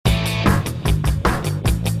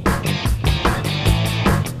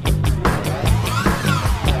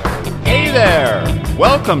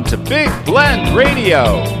Welcome to Big Blend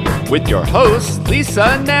Radio with your hosts, Lisa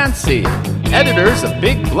and Nancy, editors of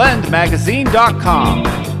BigBlendMagazine.com.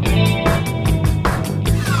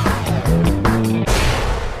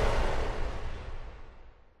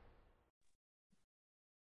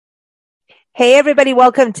 Hey everybody,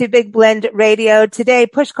 welcome to Big Blend Radio. Today,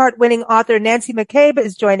 Pushcart winning author Nancy McCabe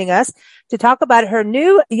is joining us to talk about her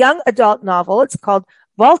new young adult novel. It's called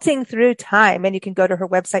Vaulting Through Time, and you can go to her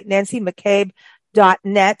website,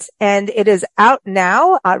 nancymccabe.net, and it is out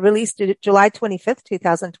now, released July 25th,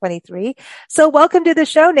 2023. So welcome to the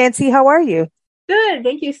show, Nancy. How are you? Good.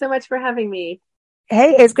 Thank you so much for having me.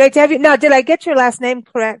 Hey, it's great to have you. Now, did I get your last name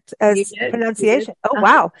correct as pronunciation? Oh,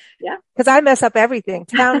 wow. Yeah. Because I mess up everything.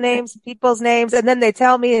 Town names, people's names, and then they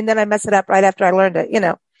tell me, and then I mess it up right after I learned it,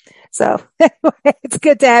 So it's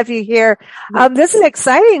good to have you here. This is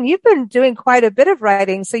exciting. You've been doing quite a bit of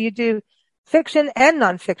writing. So you do fiction and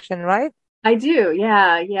nonfiction, right? I do.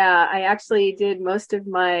 Yeah. I actually did most of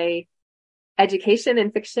my education in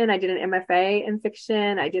fiction. I did an MFA in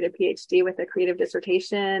fiction. I did a PhD with a creative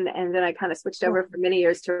dissertation. And then I kind of switched over for many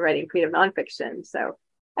years to writing creative nonfiction. So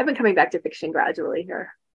I've been coming back to fiction gradually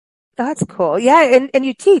here. That's cool. Yeah. And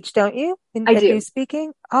you teach, don't you? I do. You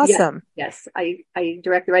speaking? Awesome. Yes. I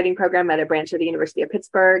direct the writing program at a branch of the University of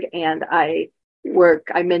Pittsburgh, and I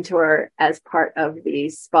mentor as part of the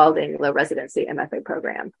Spalding Low Residency MFA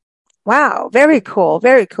program. Wow. Very cool.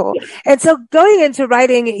 Very cool. Yeah. And so going into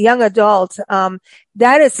writing young adult,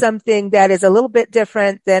 that is something that is a little bit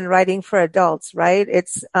different than writing for adults, right?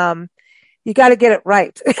 It's, you got to get it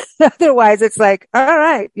right. Otherwise it's like, all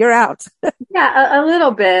right, you're out. Yeah, a little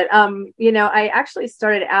bit. I actually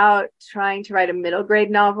started out trying to write a middle grade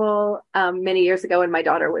novel, many years ago when my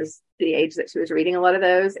daughter was the age that she was reading a lot of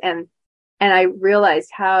those. And I realized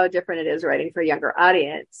how different it is writing for a younger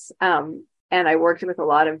audience. And I worked with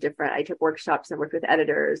I took workshops and worked with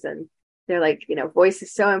editors, and they're like, voice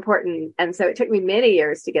is so important. And so it took me many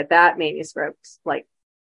years to get that manuscript. Like,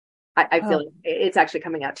 I feel like it's actually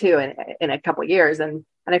coming out too in a couple of years. And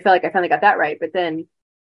I feel like I finally got that right. But then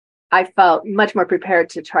I felt much more prepared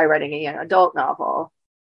to try writing a young adult novel,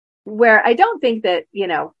 where I don't think that,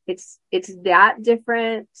 it's that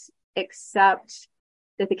different, except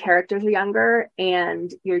that the characters are younger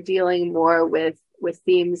and you're dealing more with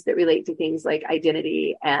themes that relate to things like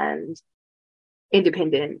identity and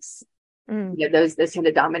independence. Those tend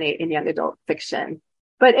to dominate in young adult fiction.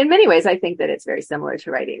 But in many ways, I think that it's very similar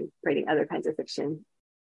to writing other kinds of fiction.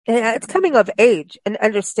 And it's coming of age and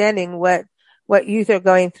understanding what youth are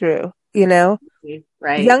going through,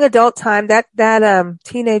 Right. Young adult time, that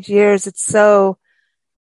teenage years, it's so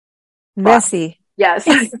messy. Yes,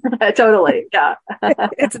 totally. Yeah.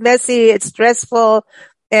 It's messy. It's stressful.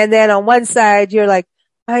 And then on one side, you're like,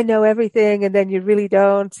 I know everything. And then you really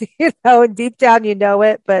don't, and deep down, you know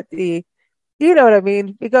it, but you know what I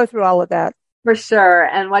mean? We go through all of that. For sure.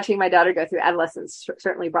 And watching my daughter go through adolescence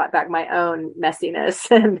certainly brought back my own messiness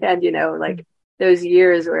and like those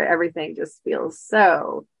years where everything just feels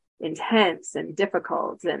so intense and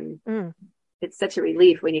difficult. And it's such a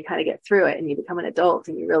relief when you kind of get through it and you become an adult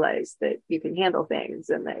and you realize that you can handle things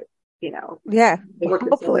and that, Yeah.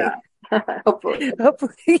 Hopefully. Hopefully.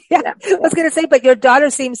 Yeah. I was going to say, but your daughter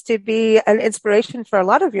seems to be an inspiration for a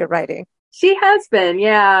lot of your writing. She has been.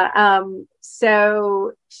 Yeah.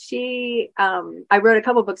 So I wrote a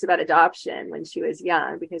couple books about adoption when she was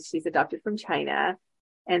young because she's adopted from China.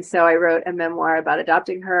 And so I wrote a memoir about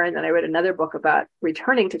adopting her. And then I wrote another book about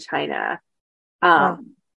returning to China,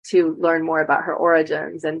 to learn more about her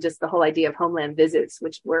origins and just the whole idea of homeland visits,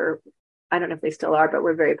 which were, I don't know if they still are, but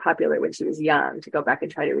were very popular when she was young, to go back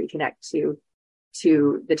and try to reconnect to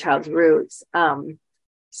the child's roots.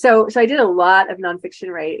 So I did a lot of nonfiction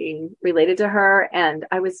writing related to her, and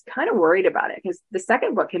I was kind of worried about it because the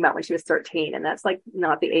second book came out when she was 13, and that's like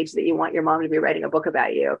not the age that you want your mom to be writing a book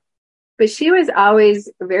about you. But she was always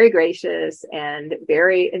very gracious and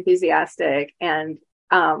very enthusiastic, and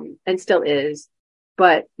still is.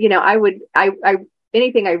 But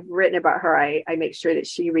anything I've written about her, I make sure that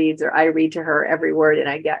she reads, or I read to her every word, and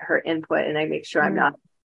I get her input, and I make sure I'm not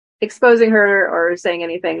exposing her or saying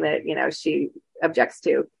anything that she objects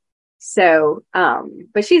to. So,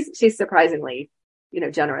 but she's surprisingly,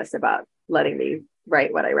 generous about letting me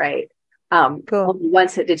write what I write. Cool. Only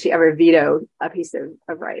once did she ever veto a piece of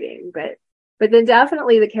writing, but then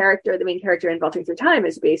definitely the main character in Vaulting Through Time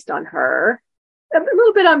is based on her, a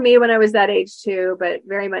little bit on me when I was that age too, but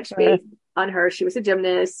very much based on her. She was a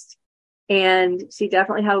gymnast, and she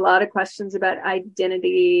definitely had a lot of questions about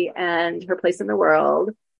identity and her place in the world.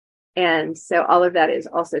 And so all of that is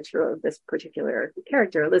also true of this particular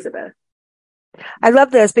character, Elizabeth. I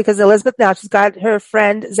love this because Elizabeth now she's got her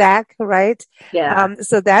friend Zach, right? Yeah.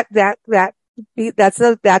 So that's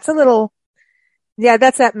a little, yeah,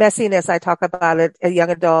 that's that messiness I talk about at a young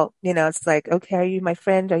adult. It's like, okay, are you my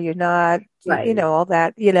friend? Are you not? Right. All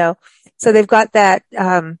that, so they've got that,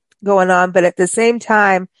 going on, but at the same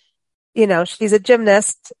time, she's a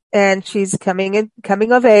gymnast and she's coming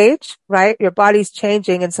of age, right? Your body's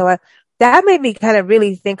changing. And so that made me kind of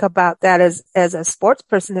really think about that as a sports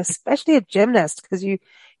person, especially a gymnast, because you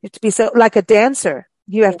have to be so like a dancer.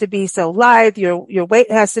 You have to be so lithe. Your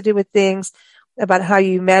weight has to do with things about how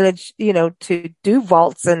you manage, to do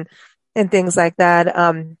vaults and things like that.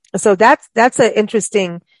 So that's an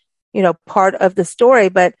interesting, part of the story,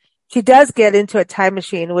 but she does get into a time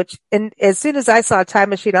machine, and as soon as I saw a time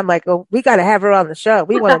machine, I'm like, oh, we got to have her on the show.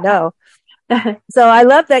 We want to know. So I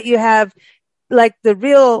love that you have like the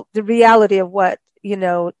reality of what,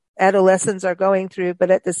 adolescents are going through,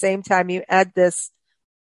 but at the same time, you add a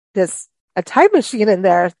time machine in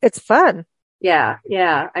there. It's fun. Yeah.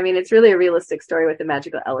 Yeah. I mean, it's really a realistic story with the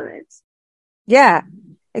magical elements. Yeah,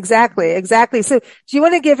 exactly. So do you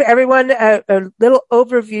want to give everyone a little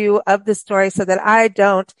overview of the story so that I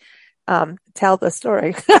don't tell the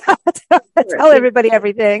story? Tell everybody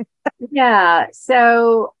everything. Yeah.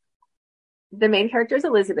 So the main character is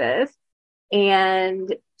Elizabeth,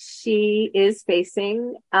 and she is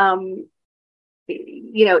facing,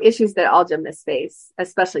 issues that all gymnasts face,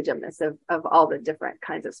 especially gymnasts of all the different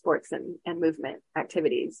kinds of sports and movement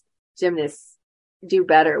activities. Gymnasts do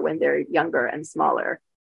better when they're younger and smaller.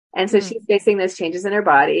 And so she's facing those changes in her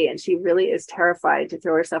body, and she really is terrified to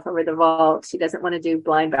throw herself over the vault. She doesn't want to do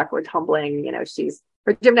blind backward tumbling.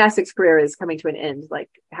 Her gymnastics career is coming to an end, like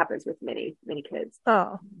happens with many, many kids.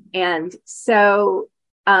 Oh. And so,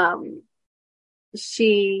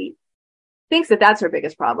 she thinks that that's her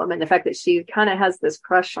biggest problem. And the fact that she kind of has this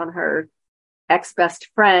crush on her ex-best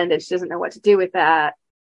friend, and she doesn't know what to do with that.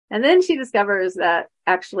 And then she discovers that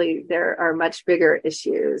actually there are much bigger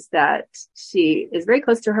issues, that she is very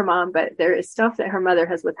close to her mom, but there is stuff that her mother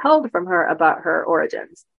has withheld from her about her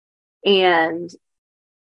origins. And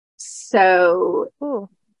so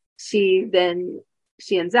she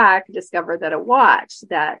and Zach discover that a watch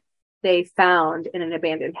that they found in an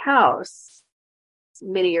abandoned house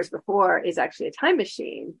many years before is actually a time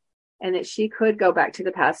machine, and that she could go back to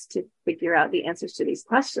the past to figure out the answers to these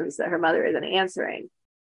questions that her mother isn't answering.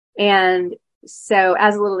 And so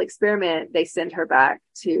as a little experiment, they send her back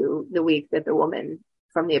to the week that the woman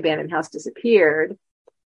from the abandoned house disappeared.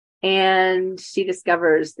 And she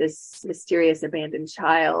discovers this mysterious abandoned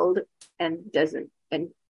child and doesn't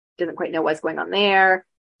quite know what's going on there.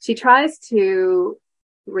 She tries to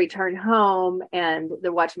return home, and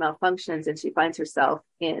the watch malfunctions, and she finds herself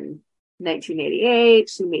in 1988.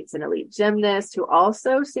 She meets an elite gymnast who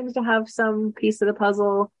also seems to have some piece of the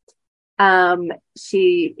puzzle.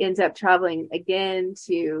 She ends up traveling again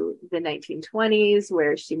to the 1920s,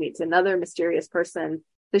 where she meets another mysterious person.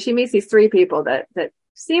 So she meets these three people that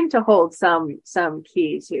seem to hold some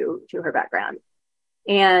key to her background.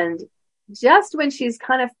 And just when she's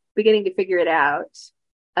kind of beginning to figure it out,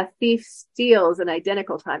 a thief steals an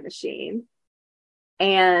identical time machine.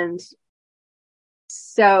 And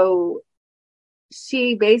so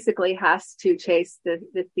she basically has to chase the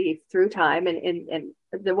thief through time, and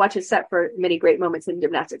the watch is set for many great moments in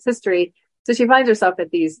gymnastics history. So she finds herself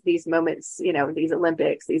at these moments, these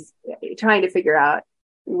Olympics, trying to figure out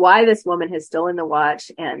why this woman has stolen the watch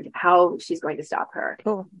and how she's going to stop her.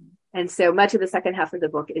 Cool. And so much of the second half of the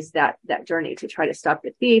book is that journey to try to stop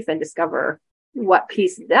the thief and discover what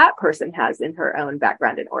piece that person has in her own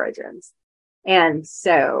background and origins. And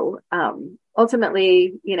so,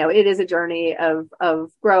 ultimately, it is a journey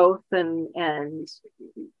of growth and,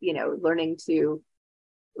 learning to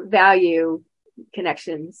value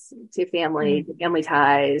connections to family, to family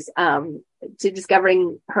ties, to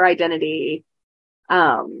discovering her identity.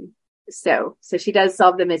 So she does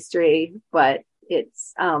solve the mystery, but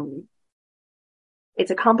it's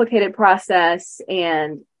a complicated process.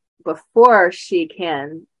 And before she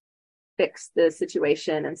can fix the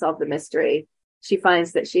situation and solve the mystery, she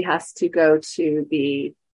finds that she has to go to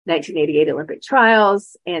the 1988 Olympic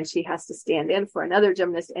trials, and she has to stand in for another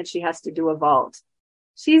gymnast, and she has to do a vault.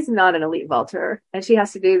 She's not an elite vaulter, and she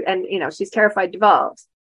has to do, and she's terrified to vault.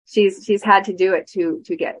 She's had to do it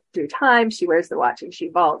to get through time. She wears the watch and she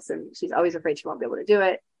vaults, and she's always afraid she won't be able to do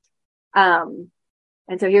it. And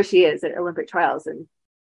so here she is at Olympic trials, and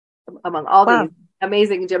among all these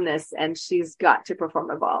amazing gymnasts, and she's got to perform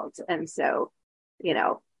a vault. And so,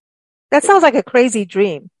 that sounds like a crazy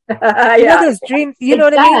dream. Yeah. Those dreams, you know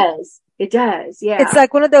what I mean? It does. Yeah. It's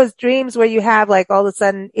like one of those dreams where you have like all of a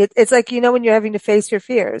sudden, it's like, when you're having to face your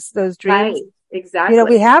fears, those dreams, Right. Exactly.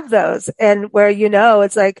 we have those, and where,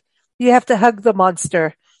 it's like you have to hug the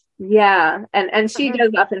monster. Yeah. And she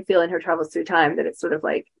does often feel in her travels through time that it's sort of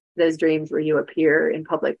like those dreams where you appear in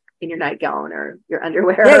public in your nightgown or your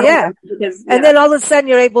underwear. Yeah. Because, and then all of a sudden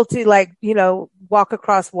you're able to like, walk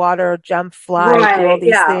across water, jump, fly, do all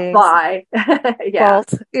these things. Fly.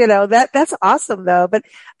 Vault, that's awesome though. But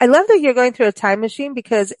I love that you're going through a time machine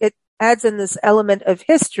because it adds in this element of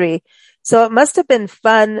history. So it must have been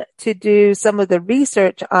fun to do some of the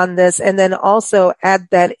research on this and then also add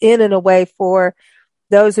that in a way for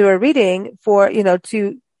those who are reading for,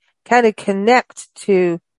 to kind of connect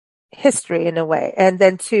to history in a way, and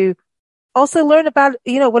then to also learn about,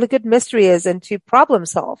 what a good mystery is and to problem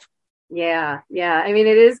solve. Yeah. I mean,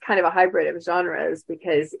 it is kind of a hybrid of genres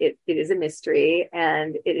because it is a mystery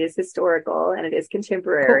and it is historical and it is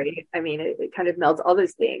contemporary. Cool. I mean, it kind of melds all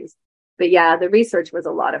those things. But yeah, the research was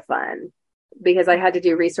a lot of fun because I had to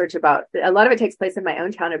do research about, a lot of it takes place in my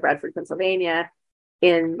own town of Bradford, Pennsylvania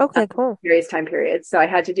in various time periods. So I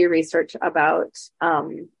had to do research about,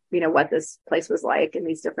 what this place was like in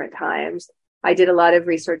these different times. I did a lot of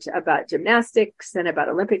research about gymnastics and about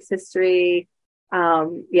Olympics history. All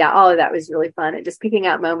of that was really fun, and just picking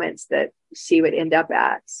out moments that she would end up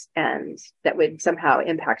at and that would somehow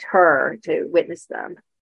impact her to witness them.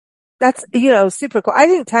 That's, super cool. I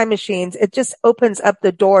think time machines, it just opens up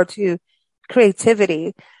the door to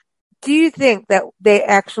creativity. Do you think that they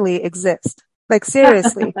actually exist? Like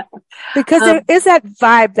seriously, because there is that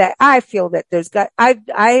vibe that I feel that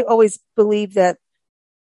I always believe that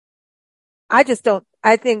I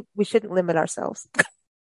think we shouldn't limit ourselves.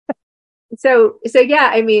 So yeah,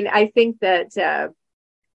 I mean, I think that,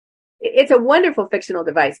 it's a wonderful fictional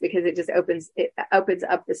device because it just opens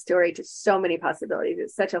up the story to so many possibilities.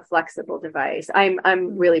 It's such a flexible device.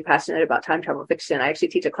 I'm really passionate about time travel fiction. I actually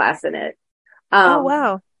teach a class in it. Oh,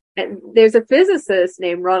 wow. And there's a physicist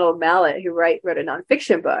named Ronald Mallett who wrote a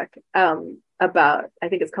nonfiction book about, I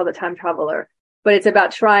think it's called The Time Traveler, but it's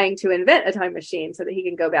about trying to invent a time machine so that he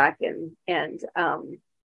can go back and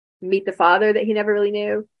meet the father that he never really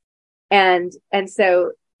knew. And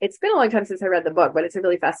so it's been a long time since I read the book, but it's a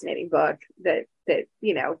really fascinating book that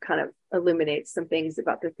kind of illuminates some things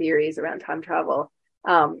about the theories around time travel.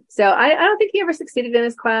 So I don't think he ever succeeded in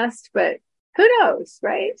his quest, but who knows,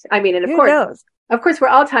 right? I mean, and of course, we're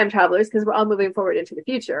all time travelers because we're all moving forward into the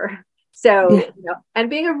future. So, and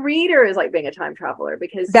being a reader is like being a time traveler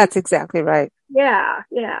because that's exactly right. Yeah.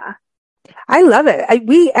 I love it.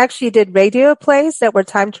 We actually did radio plays that were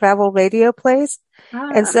time travel radio plays.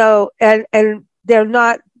 And so, and they're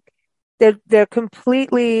not, they're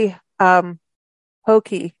completely,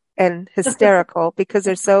 hokey and hysterical because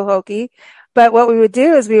they're so hokey. But what we would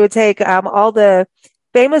do is we would take, all the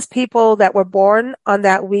famous people that were born on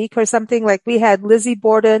that week or something. Like we had Lizzie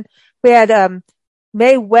Borden, we had,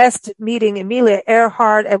 Mae West meeting Amelia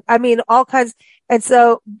Earhart. And, I mean, all kinds. And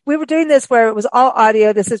so we were doing this where it was all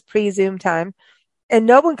audio. This is pre-Zoom time and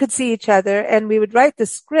no one could see each other. And we would write the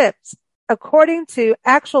scripts according to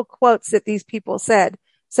actual quotes that these people said.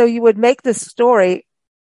 So you would make the story.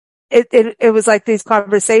 It was like these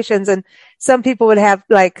conversations, and some people would have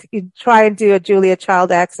like try and do a Julia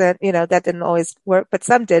Child accent. That didn't always work, but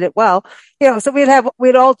some did it well. So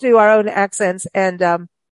we'd all do our own accents, and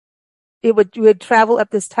we would travel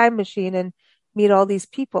up this time machine and meet all these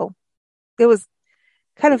people. It was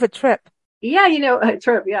kind of a trip. Yeah, a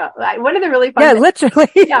trip. Yeah, one of the really fun. Yeah, literally.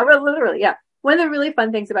 Yeah, literally. Yeah. One of the really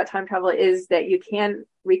fun things about time travel is that you can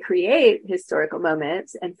recreate historical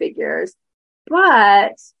moments and figures,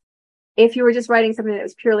 but if you were just writing something that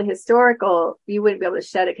was purely historical, you wouldn't be able to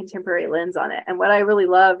shed a contemporary lens on it. And what I really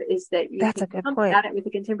love is that you can come at it with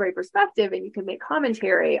a contemporary perspective, and you can make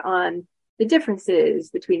commentary on the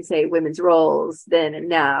differences between, say, women's roles then and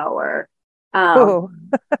now, or or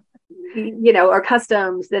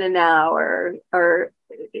customs then and now, or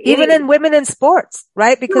even in women in sports,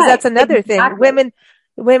 right? Because that's another thing.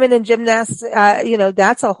 Women in gymnastics,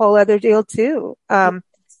 that's a whole other deal too. I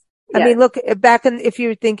mean, look back if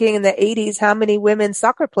you're thinking in the 80s, how many women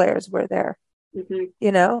soccer players were there?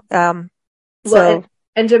 Mm-hmm.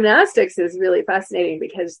 And gymnastics is really fascinating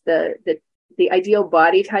because the ideal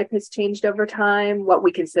body type has changed over time, what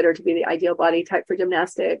we consider to be the ideal body type for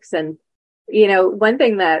gymnastics. And, one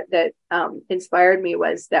thing that inspired me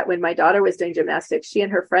was that when my daughter was doing gymnastics, she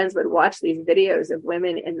and her friends would watch these videos of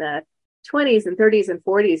women in the 20s and 30s and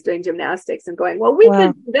 40s doing gymnastics and going, well, we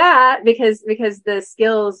could do that because the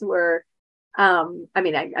skills were, I'm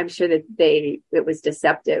sure that it was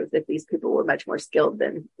deceptive that these people were much more skilled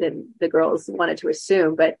than the girls wanted to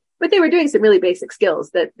assume, but but they were doing some really basic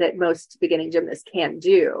skills that most beginning gymnasts can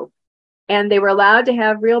do. And they were allowed to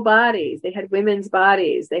have real bodies. They had women's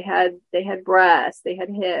bodies. They had breasts. They had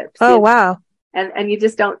hips. Oh, wow. And you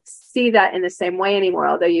just don't see that in the same way anymore.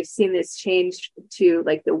 Although you've seen this change to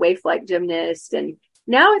like the waif-like gymnast, and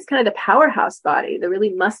now it's kind of the powerhouse body, the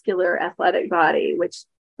really muscular, athletic body, which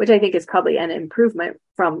I think is probably an improvement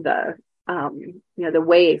from the the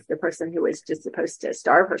waif, the person who was just supposed to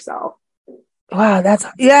starve herself. Wow,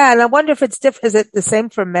 and I wonder if it's different. Is it the same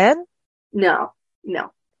for men? No.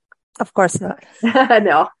 Of course not.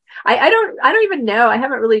 No, I don't even know. I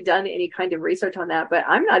haven't really done any kind of research on that, but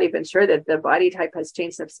I'm not even sure that the body type has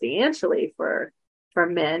changed substantially for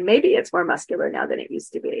men. Maybe it's more muscular now than it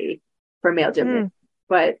used to be for male gymnasts,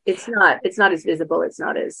 but it's not as visible. It's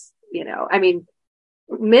not as, I mean,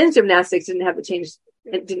 men's gymnastics didn't have to change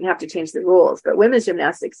the rules, but women's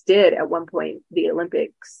gymnastics did at one point. The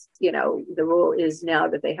Olympics, the rule is now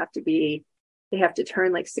that they have to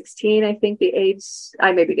turn like 16. I think the age,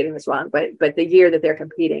 I may be getting this wrong, but the year that they're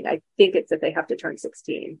competing, I think it's that they have to turn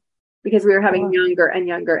 16, because we were having younger and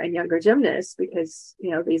younger and younger gymnasts, because,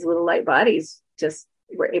 these little light bodies just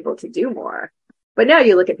were able to do more. But now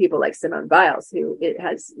you look at people like Simone Biles, who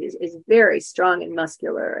is very strong and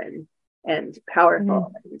muscular and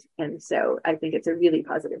powerful. And so I think it's a really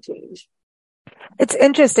positive change. It's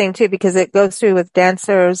interesting too, because it goes through with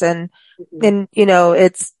dancers and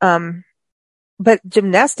it's, but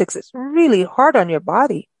gymnastics is really hard on your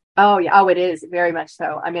body. Oh yeah. Oh, it is very much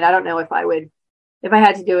so. I mean, I don't know if I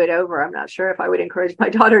had to do it over, I'm not sure if I would encourage my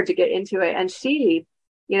daughter to get into it. And she,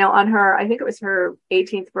 on her, I think it was her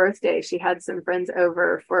 18th birthday, she had some friends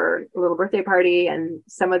over for a little birthday party, and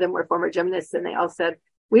some of them were former gymnasts, and they all said,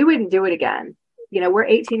 we wouldn't do it again. We're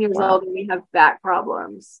 18 years old and we have back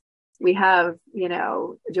problems. We have,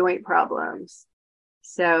 joint problems.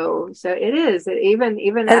 So it is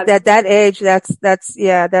even at that age, that's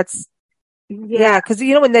because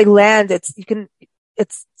when they land,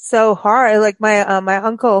 it's so hard. Like my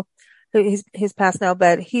uncle, he's passed now,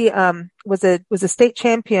 but he was a state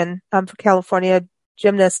champion for California,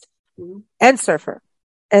 gymnast and surfer,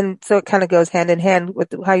 and so it kind of goes hand in hand with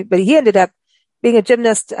but he ended up being a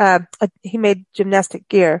gymnast. He made gymnastic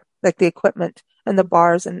gear, like the equipment and the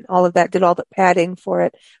bars and all of that, did all the padding for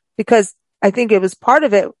it, because I think it was part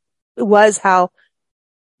of it was how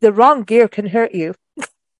the wrong gear can hurt you.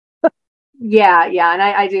 Yeah. And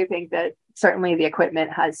I do think that certainly the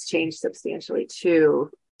equipment has changed substantially to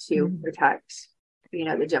protect,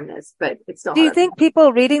 the gymnast, but it's still hard. Do you think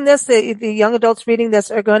people reading this, the young adults reading this,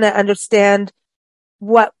 are going to understand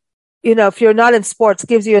what, if you're not in sports,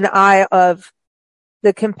 gives you an eye of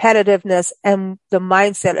the competitiveness and the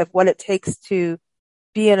mindset of what it takes to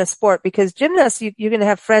be in a sport? Because gymnasts, you're going to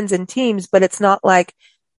have friends and teams, but it's not like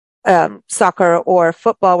soccer or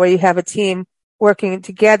football where you have a team working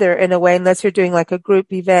together in a way, unless you're doing like a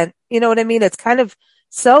group event. You know what I mean? It's kind of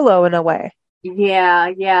solo in a way.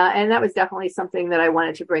 Yeah. And that was definitely something that I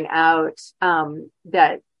wanted to bring out,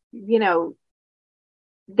 that,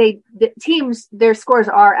 the teams, their scores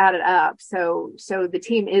are added up. So the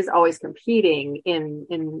team is always competing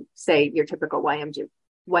in say your typical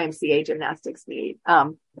YMCA gymnastics meet.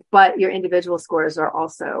 But your individual scores are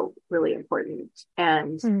also really important.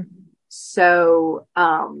 And so,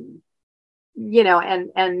 and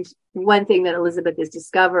one thing that Elizabeth is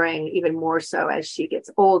discovering even more so as she gets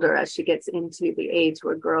older, as she gets into the age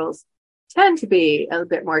where girls tend to be a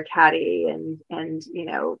bit more catty and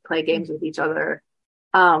play games with each other.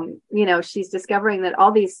 She's discovering that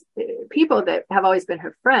all these people that have always been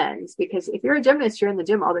her friends, because if you're a gymnast, you're in the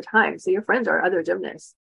gym all the time. So your friends are other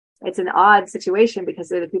gymnasts. It's an odd situation because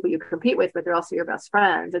they're the people you compete with, but they're also your best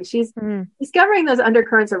friends. And she's discovering those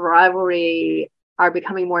undercurrents of rivalry are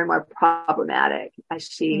becoming more and more problematic as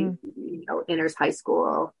she, enters high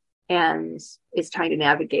school and is trying to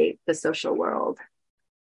navigate the social world.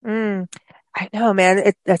 I know,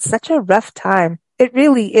 man. That's such a rough time. It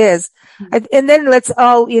really is. And then let's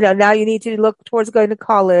all, now you need to look towards going to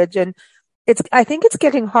college, and I think it's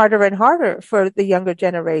getting harder and harder for the younger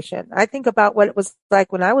generation. I think about what it was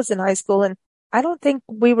like when I was in high school, and I don't think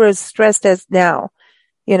we were as stressed as now,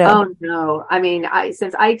 Oh no. I mean,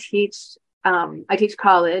 since I teach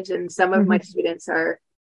college, and some of my students are,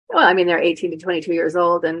 they're 18 to 22 years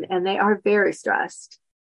old, and they are very stressed.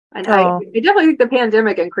 And I definitely think the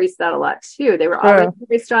pandemic increased that a lot too. They were already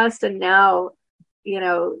very stressed, and now,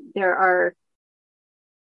 there are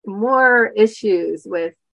more issues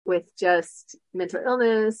with just mental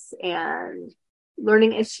illness and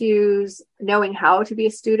learning issues, knowing how to be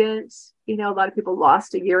a student. A lot of people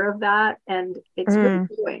lost a year of that, and it's really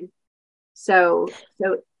doing. So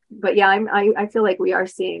but yeah, I feel like we are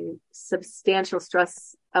seeing substantial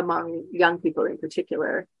stress among young people in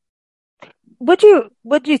particular. Would you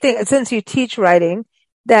think, since you teach writing,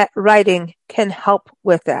 that writing can help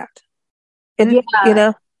with that? And,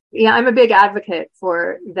 Yeah. Yeah, I'm a big advocate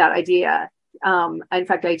for that idea. In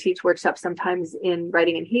fact, I teach workshops sometimes in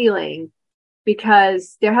writing and healing,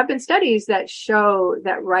 because there have been studies that show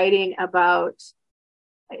that writing about,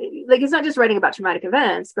 like, it's not just writing about traumatic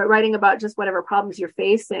events, but writing about just whatever problems you're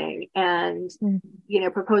facing and,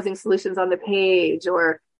 proposing solutions on the page,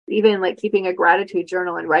 or even like keeping a gratitude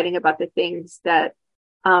journal and writing about the things that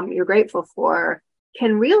you're grateful for,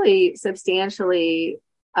 can really substantially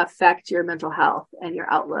affect your mental health and your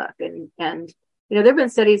outlook. And there have been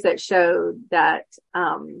studies that show that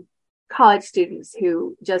college students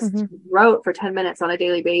who just wrote for 10 minutes on a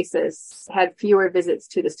daily basis had fewer visits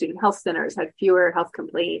to the student health centers, had fewer health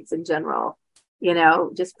complaints in general,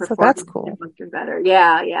 just performed better.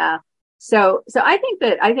 Yeah. So I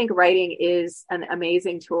think writing is an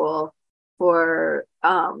amazing tool for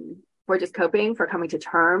just coping, for coming to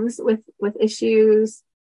terms with issues.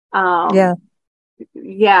 Yeah.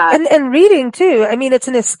 And reading too. I mean, it's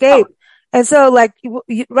an escape. Oh. And so like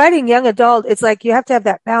writing young adult, it's like you have to have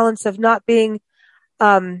that balance of not being,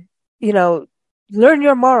 learn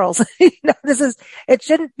your morals. It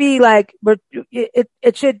shouldn't be like,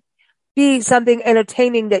 it should be something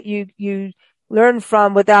entertaining that you learn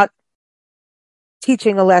from without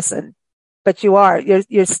teaching a lesson. But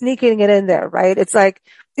you're sneaking it in there, right? It's like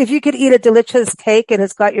if you could eat a delicious cake and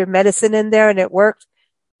it's got your medicine in there and it worked.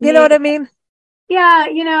 You know what I mean? Yeah.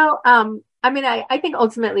 I think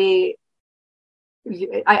ultimately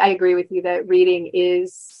I agree with you that reading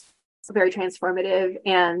is very transformative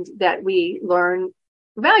and that we learn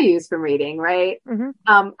values from reading, right?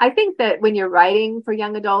 I think that when you're writing for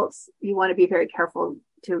young adults, you want to be very careful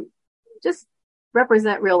to just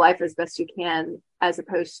represent real life as best you can, as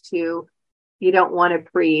opposed to, you don't want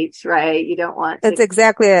to preach, right? You don't want to. That's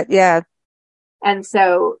exactly it. Yeah. And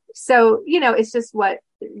so, it's just what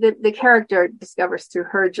the character discovers through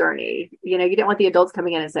her journey. You don't want the adults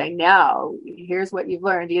coming in and saying, now, here's what you've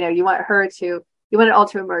learned. You want it all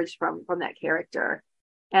to emerge from that character.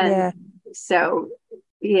 And so,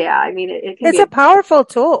 it's a powerful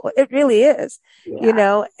tool. It really is,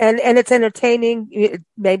 and it's entertaining. It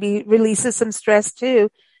maybe releases some stress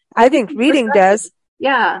too. I think reading does.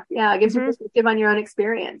 Yeah. It gives you perspective on your own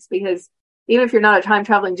experience, because even if you're not a time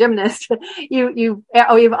traveling gymnast,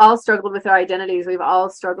 we've all struggled with our identities. We've all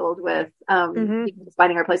struggled with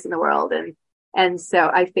finding our place in the world. And so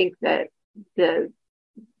I think that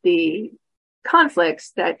the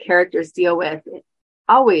conflicts that characters deal with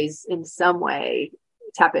always in some way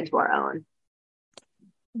tap into our own.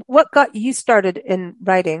 What got you started in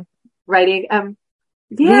writing? Reading,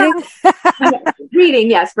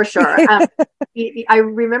 yes, for sure. I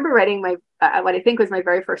remember writing what I think was my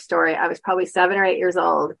very first story. I was probably 7 or 8 years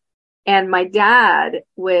old, and my dad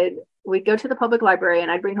we'd go to the public library,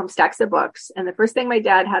 and I'd bring home stacks of books. And the first thing my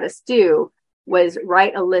dad had us do was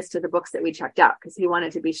write a list of the books that we checked out, because he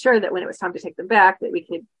wanted to be sure that when it was time to take them back, that we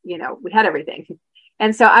could, we had everything.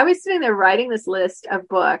 And so I was sitting there writing this list of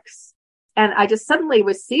books, and I just suddenly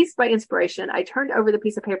was seized by inspiration. I turned over the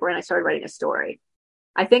piece of paper and I started writing a story.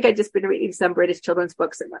 I think I'd just been reading some British children's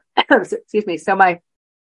books. Excuse me. So my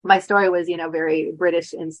story was, very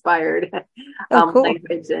British inspired cool.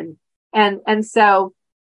 language. And so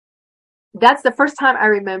that's the first time I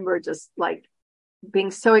remember just like being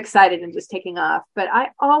so excited and just taking off. But I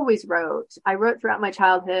always wrote. I wrote throughout my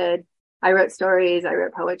childhood. I wrote stories. I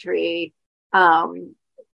wrote poetry. And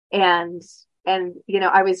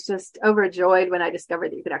I was just overjoyed when I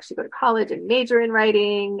discovered that you could actually go to college and major in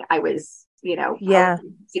writing. I was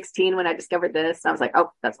 16 when I discovered this. I was like,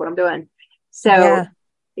 oh, that's what I'm doing. So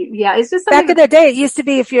it's just back in the day, it used to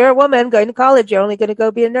be, if you're a woman going to college, you're only going to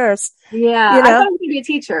go be a nurse. Yeah. I thought I was going to be a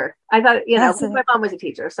teacher. I thought, because my mom was a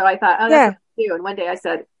teacher. So I thought, oh, that's what I do. And one day I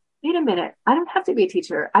said, wait a minute, I don't have to be a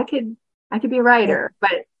teacher. I could be a writer,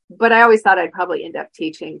 but I always thought I'd probably end up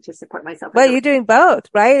teaching to support myself. Well, you're doing both,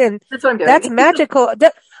 right? And that's what I'm doing. That's magical.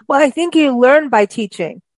 Well, I think you learn by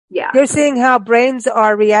teaching. Yeah. You're seeing how brains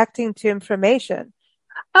are reacting to information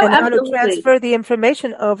and absolutely. How to transfer the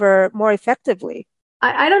information over more effectively.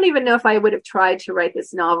 I don't even know if I would have tried to write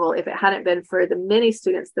this novel if it hadn't been for the many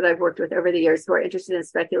students that I've worked with over the years who are interested in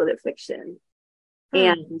speculative fiction.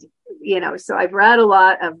 And, so I've read a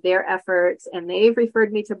lot of their efforts, and they've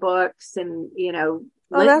referred me to books and,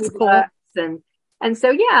 that's cool. Books. And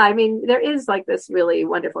so, there is like this really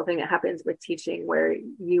wonderful thing that happens with teaching where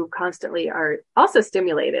you constantly are also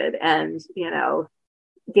stimulated and,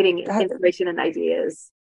 getting inspiration and ideas.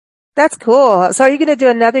 That's cool. So are you going to do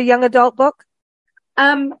another young adult book?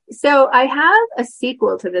 So I have a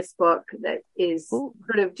sequel to this book that is Ooh.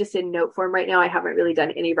 sort of just in note form right now. I haven't really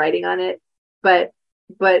done any writing on it, but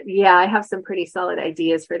yeah, I have some pretty solid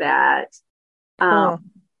ideas for that. Cool.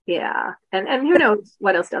 Yeah. And who knows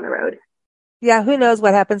what else down the road. Yeah, who knows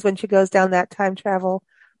what happens when she goes down that time travel,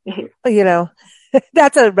 you know.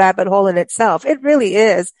 That's a rabbit hole in itself. It really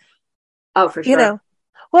is, Oh, for you sure. know.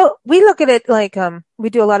 Well, we look at it like we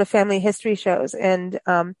do a lot of family history shows, and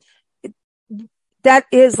it- that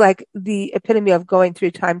is like the epitome of going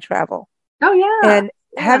through time travel Oh, yeah. and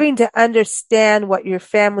Yeah. having to understand what your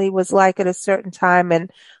family was like at a certain time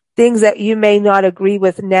and things that you may not agree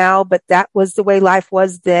with now, but that was the way life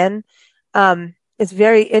was then. It's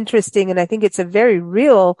very interesting, and I think it's a very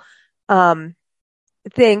real um,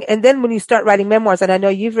 thing. And then when you start writing memoirs, and I know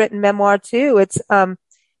you've written memoir too, it's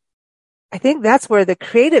I think that's where the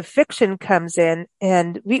creative fiction comes in.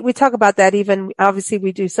 And we talk about that even, obviously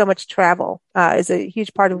we do so much travel, is a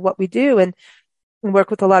huge part of what we do and work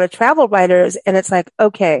with a lot of travel writers. And it's like,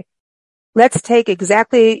 okay, let's take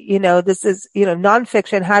exactly, this is,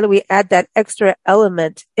 nonfiction. How do we add that extra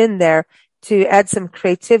element in there to add some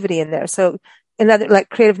creativity in there? So another like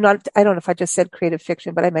I don't know if I just said creative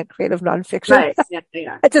fiction, but I meant creative nonfiction. Right. Yeah.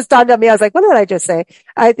 Yeah. It just dawned on me. I was like, what did I just say?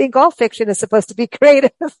 I think all fiction is supposed to be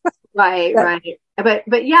creative. Right. But, Right.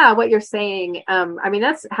 But yeah, what you're saying, I mean,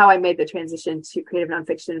 that's how I made the transition to creative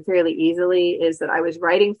nonfiction fairly easily, is that I was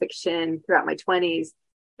writing fiction throughout my 20s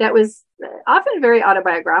that was often very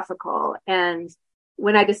autobiographical. And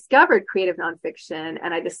when I discovered creative nonfiction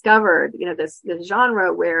and I discovered, this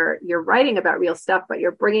genre where you're writing about real stuff, but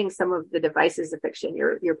you're bringing some of the devices of fiction,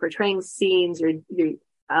 you're portraying scenes, you're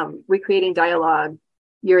recreating dialogue,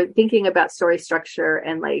 you're thinking about story structure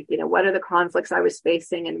and what are the conflicts I was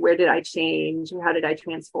facing and where did I change and how did I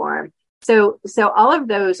transform? So all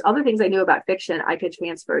the things I knew about fiction, I could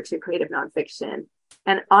transfer to creative nonfiction.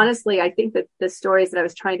 And honestly, I think that the stories that I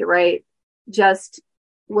was trying to write just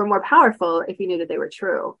were more powerful if you knew that they were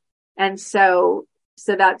true. And so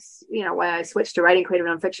that's, why I switched to writing creative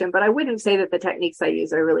nonfiction, but I wouldn't say that the techniques I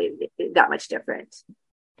use are really that much different.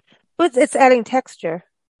 but it's adding texture,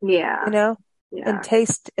 Yeah. and Yeah.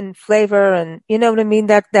 taste and flavor and you know what I mean?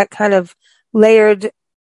 That kind of layered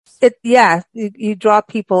you draw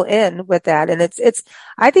people in with that. And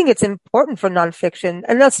I think it's important for nonfiction,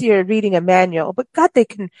 unless you're reading a manual, but God, they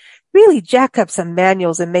can really jack up some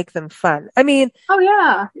manuals and make them fun. I mean, Oh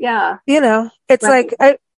yeah. Yeah. it's Right. like,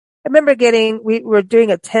 I remember we were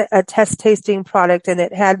doing a test tasting product and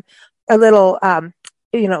it had a little,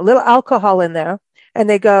 little alcohol in there and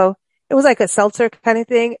it was like a seltzer kind of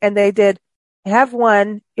thing. And they did have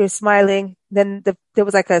one, you're smiling. Then there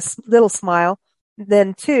was like a little smile.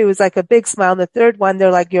 Then two is like a big smile. And the third one,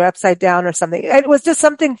 they're like, you're upside down or something. And it was just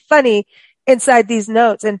something funny inside these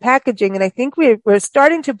notes and packaging. And I think we're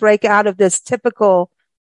starting to break out of this typical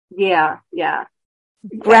Yeah. Yeah.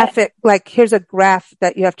 graphic, like here's a graph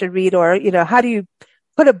that you have to read, or, how do you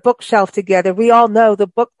put a bookshelf together? We all know the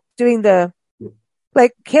book doing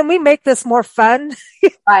can we make this more fun?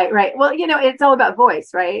 Right. Right. Well, it's all about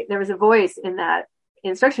voice, right? There was a voice in that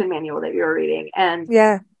instruction manual that you were reading.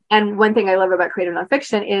 Yeah. And one thing I love about creative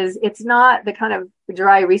nonfiction is it's not the kind of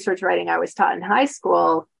dry research writing I was taught in high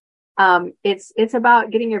school. It's about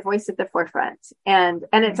getting your voice at the forefront. And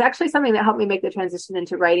it's actually something that helped me make the transition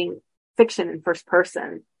into writing fiction in first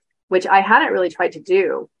person, which I hadn't really tried to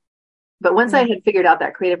do. But once I had figured out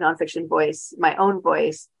that creative nonfiction voice, my own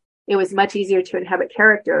voice, it was much easier to inhabit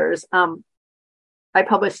characters. I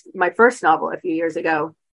published my first novel a few years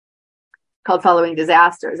ago called Following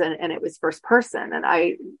Disasters, and it was first person. And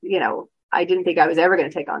I didn't think I was ever going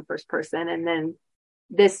to take on first person. And then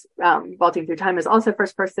this Vaulting Through Time is also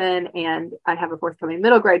first person, and I have a forthcoming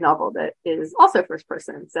middle grade novel that is also first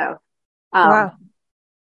person. So, Wow.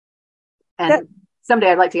 And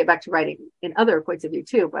someday I'd like to get back to writing in other points of view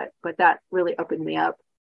too, but that really opened me up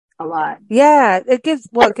a lot. Yeah. It gives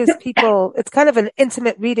people, it's kind of an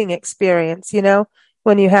intimate reading experience,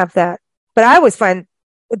 when you have that. But I always find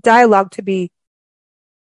dialogue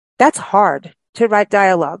that's hard to write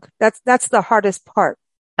dialogue. That's the hardest part,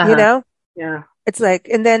 Yeah. It's like,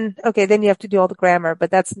 and then you have to do all the grammar, but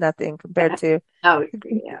that's nothing compared to. Oh,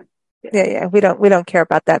 yeah. Yeah. We don't care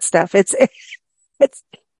about that stuff. It's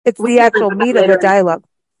the actual meat of the dialogue.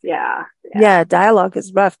 Yeah. Yeah. Dialogue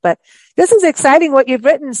is rough, but this is exciting what you've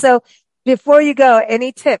written. So before you go,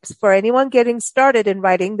 any tips for anyone getting started in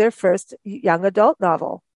writing their first young adult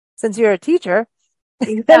novel? Since you're a teacher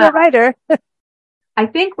and a writer. I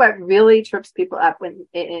think what really trips people up when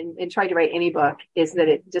in trying to write any book is that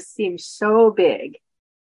it just seems so big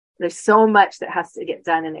there's so much that has to get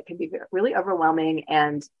done, and it can be really overwhelming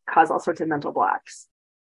and cause all sorts of mental blocks.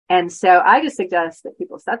 And so I just suggest that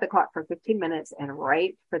people set the clock for 15 minutes and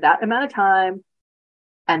write for that amount of time,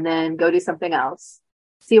 and then go do something else,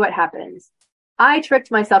 see what happens. I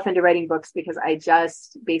tricked myself into writing books because I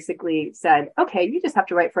just basically said, okay, you just have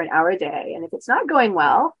to write for an hour a day. And if it's not going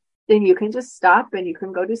well, then you can just stop and you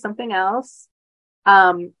can go do something else.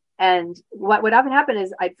 And what would often happen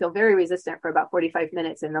is I'd feel very resistant for about 45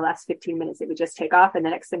 minutes. And the last 15 minutes, it would just take off. And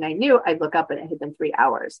the next thing I knew, I'd look up and it had been 3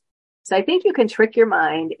 hours. So I think you can trick your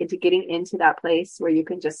mind into getting into that place where you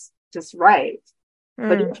can just write.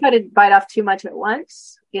 But don't try to bite off too much at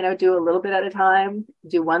once. Do a little bit at a time.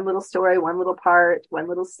 Do one little story, one little part, one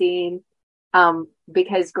little scene,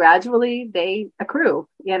 because gradually they accrue,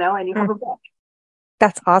 and you have a book.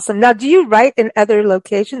 That's awesome. Now, do you write in other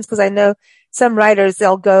locations? Because I know some writers,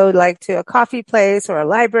 they'll go like to a coffee place or a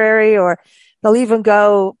library, or they'll even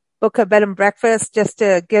go book a bed and breakfast just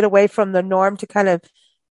to get away from the norm, to kind of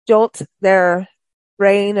jolt their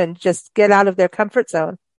brain and just get out of their comfort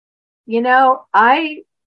zone.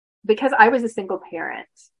 Because I was a single parent,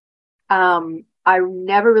 I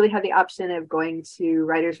never really had the option of going to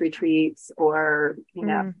writers' retreats or,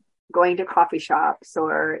 going to coffee shops,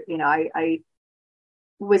 or, I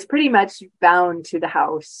was pretty much bound to the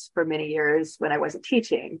house for many years when I wasn't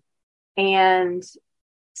teaching. And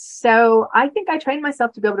so I think I trained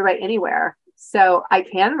myself to be able to write anywhere. So I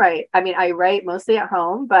can write. I mean, I write mostly at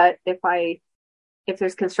home, but if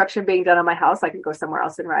there's construction being done on my house, I can go somewhere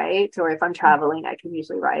else and write. Or if I'm traveling, I can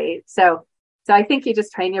usually write. So I think you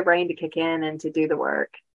just train your brain to kick in and to do the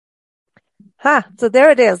work. So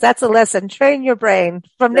there it is. That's a lesson. Train your brain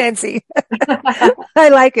from Nancy. I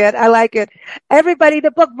like it. Everybody,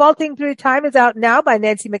 the book Vaulting Through Time is out now by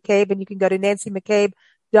Nancy McCabe, and you can go to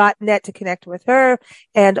nancymccabe.net to connect with her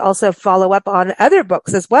and also follow up on other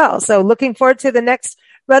books as well. So looking forward to the next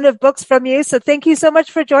run of books from you. So thank you so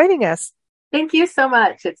much for joining us. Thank you so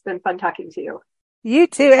much. It's been fun talking to you. You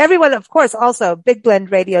too. Everyone, of course, also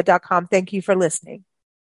bigblendradio.com. Thank you for listening.